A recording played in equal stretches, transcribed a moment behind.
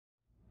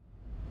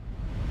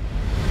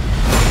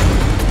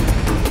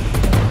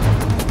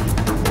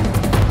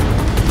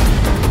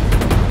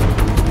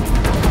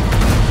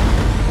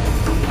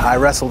I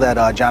wrestled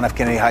at John F.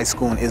 Kennedy High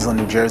School in Island,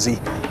 New Jersey,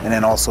 and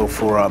then also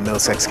for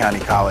Middlesex County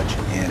College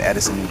in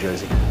Edison, New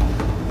Jersey.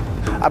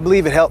 I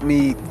believe it helped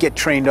me get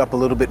trained up a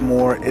little bit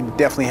more. It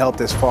definitely helped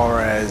as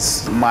far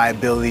as my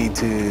ability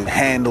to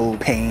handle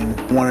pain.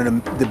 One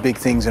of the big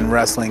things in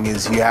wrestling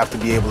is you have to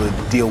be able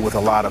to deal with a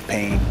lot of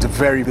pain. It's a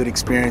very good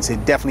experience.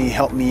 It definitely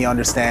helped me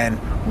understand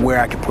where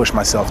I could push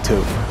myself to.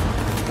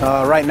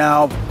 Right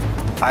now,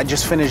 I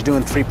just finished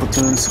doing 3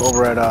 platoons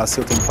over at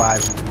SEAL Team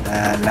 5,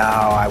 and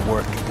now I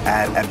work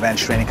at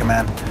Advanced Training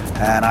Command,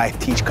 and I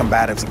teach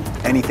combatives.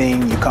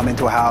 Anything, you come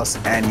into a house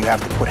and you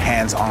have to put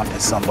hands onto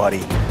somebody.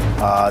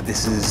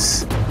 This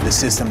is the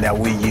system that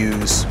we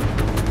use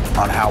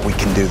on how we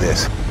can do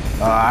this.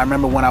 I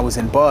remember when I was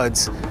in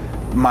BUD/S,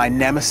 my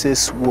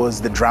nemesis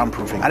was the drown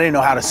proofing. I didn't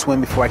know how to swim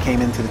before I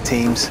came into the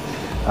teams.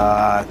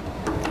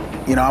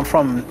 You know, I'm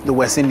from the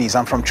West Indies.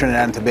 I'm from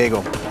Trinidad and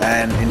Tobago.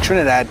 And in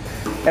Trinidad,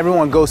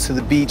 everyone goes to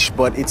the beach,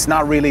 but it's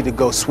not really to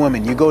go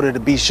swimming. You go to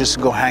the beach just to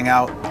go hang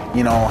out,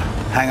 you know,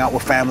 hang out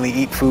with family,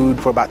 eat food.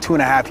 For about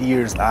 2.5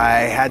 years, I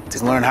had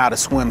to learn how to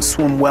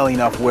swim well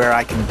enough where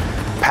I can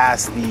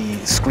pass the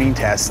screen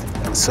test.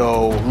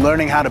 So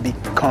learning how to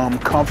become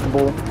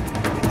comfortable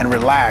and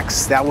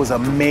relaxed, that was a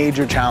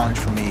major challenge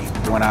for me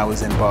when I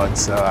was in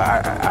BUD/S.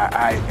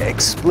 I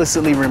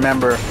explicitly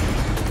remember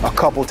a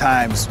couple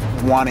times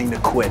wanting to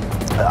quit.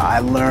 I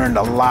learned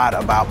a lot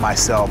about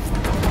myself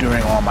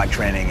during all my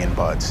training in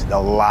BUD/S. A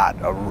lot,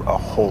 a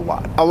whole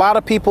lot. A lot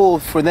of people,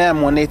 for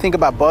them, when they think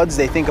about BUD/S,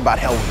 they think about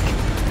Hell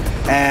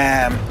Week.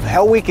 And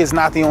Hell Week is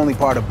not the only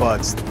part of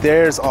BUD/S.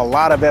 There's a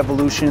lot of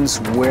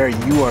evolutions where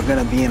you are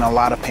gonna be in a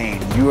lot of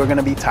pain. You are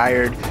gonna be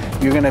tired.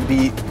 You're gonna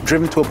be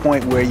driven to a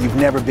point where you've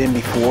never been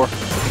before.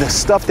 The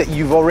stuff that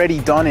you've already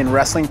done in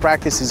wrestling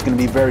practice is gonna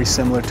be very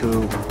similar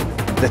to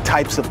the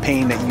types of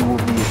pain that you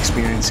will be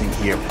experiencing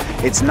here.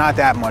 It's not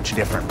that much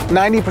different.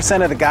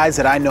 90% of the guys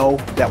that I know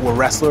that were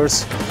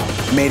wrestlers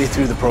made it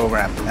through the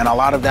program, and a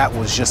lot of that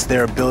was just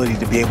their ability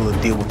to be able to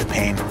deal with the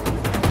pain.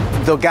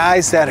 The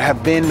guys that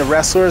have been the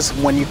wrestlers,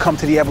 when you come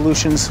to the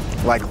evolutions,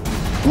 like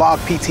log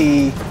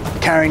PT,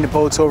 carrying the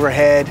boats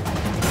overhead,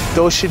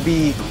 those should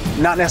be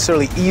not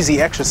necessarily easy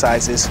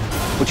exercises,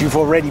 but you've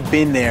already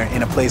been there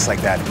in a place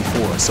like that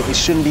before. So it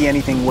shouldn't be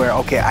anything where,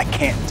 okay, I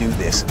can't do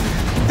this.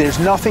 There's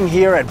nothing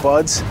here at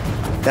BUD/S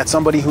that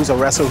somebody who's a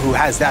wrestler who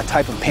has that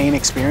type of pain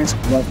experience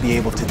won't be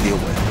able to deal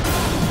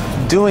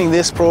with. Doing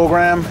this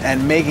program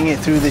and making it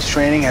through this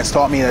training has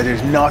taught me that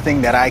there's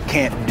nothing that I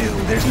can't do.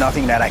 There's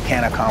nothing that I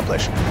can't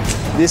accomplish.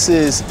 This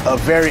is a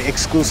very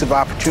exclusive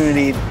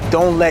opportunity.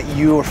 Don't let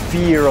your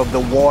fear of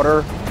the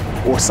water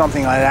or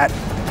something like that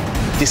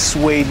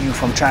dissuade you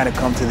from trying to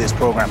come to this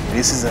program.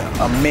 This is an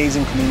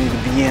amazing community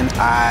to be in.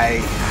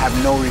 I have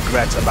no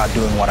regrets about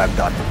doing what I've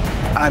done.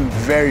 I'm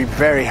very,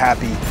 very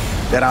happy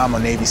that I'm a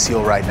Navy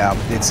SEAL right now.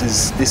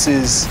 This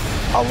is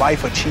a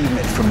life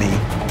achievement for me.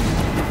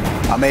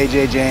 I'm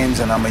AJ James,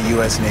 and I'm a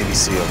U.S. Navy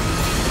SEAL.